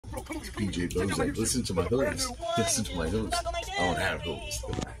PJ Bo's like, listen to my hose. Listen to my hose. I don't have hose.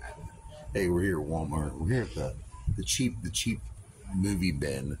 Hey, we're here at Walmart. We're here at the cheap movie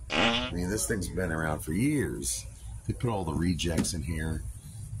bin. I mean, this thing's been around for years. They put all the rejects in here.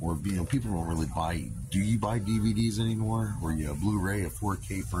 Or, you know, people don't really buy. Do you buy DVDs anymore? Or you a Blu-ray, a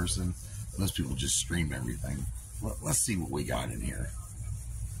 4K person? Most people just stream everything. Let's see what we got in here.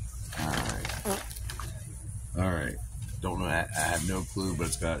 All right. Don't know. I have no clue, but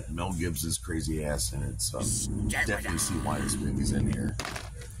it's got Mel Gibson's crazy ass in it. So definitely see why this movie's in here.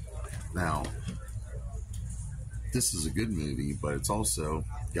 Now, this is a good movie, but it's also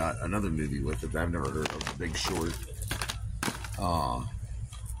got another movie with it that I've never heard of, The Big Short.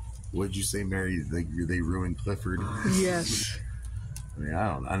 What'd you say, Mary? They ruined Clifford? Yes. I mean,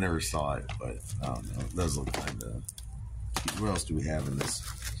 I never saw it, but I don't know. It does look kind of... What else do we have in this?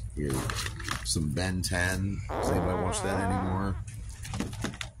 Here, some Ben 10. Does anybody watch that anymore?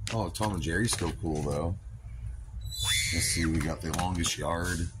 Oh, Tom and Jerry's still cool, though. Let's see, we got The Longest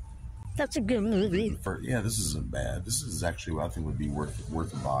Yard. That's a good movie. Yeah, this isn't bad. This is actually what I think would be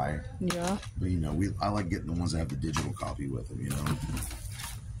worth a buy. Yeah. But, you know, I like getting the ones that have the digital copy with them, you know?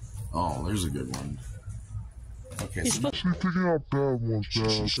 Oh, there's a good one. Okay, so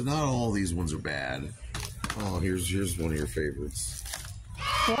not all these ones are bad. Oh, here's one of your favorites.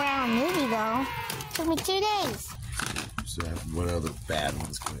 4-hour movie though. Took me 2 days. So what other bad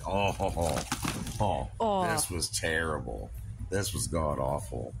ones can we... This was terrible. This was god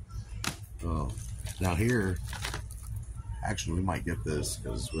awful. Oh, now here, actually we might get this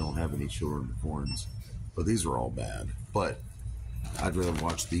because we don't have any children with horns. But these are all bad. But I'd rather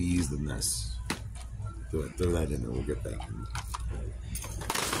watch these than this. Throw that in there. We'll get that one.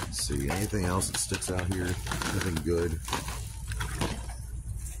 Let's see. Anything else that sticks out here? Nothing good.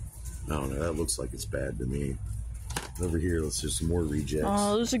 I don't know. That looks like it's bad to me. Over here, let's do some more rejects.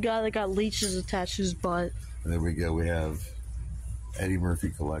 Oh, there's a guy that got leeches attached to his butt. And there we go. We have Eddie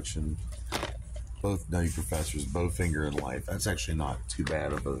Murphy Collection. Both Nutty Professors, Bowfinger and Life. That's actually not too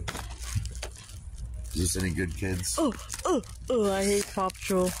bad of a... Is this any good, kids? Oh, I hate Paw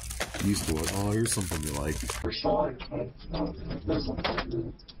Patrol. Used to it. Oh, here's something you like.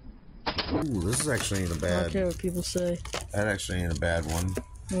 Ooh, this is actually ain't a bad... I don't care what people say. That actually ain't a bad one.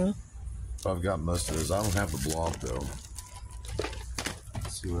 Yeah. But I've got most of those. I don't have the Blob, though.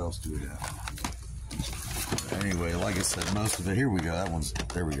 Let's see, what else do we have? Anyway, like I said, most of it... Here we go. That one's...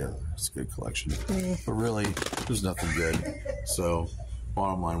 There we go. It's a good collection. Yeah. But really, there's nothing good. So...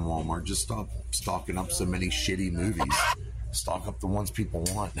 Bottom line, Walmart, just stop stocking up so many shitty movies. Stock up the ones people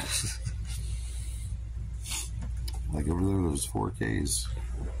want. Like over there, those 4Ks.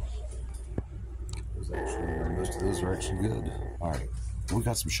 Most of those are actually good. Alright, we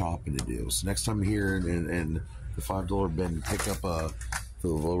got some shopping to do. So next time here in the $5 bin, pick up for the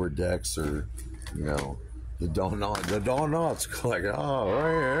lower decks or, you know, the donuts. Like, oh,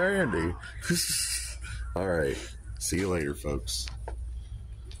 Randy. Alright, see you later, folks.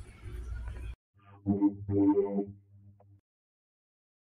 Well,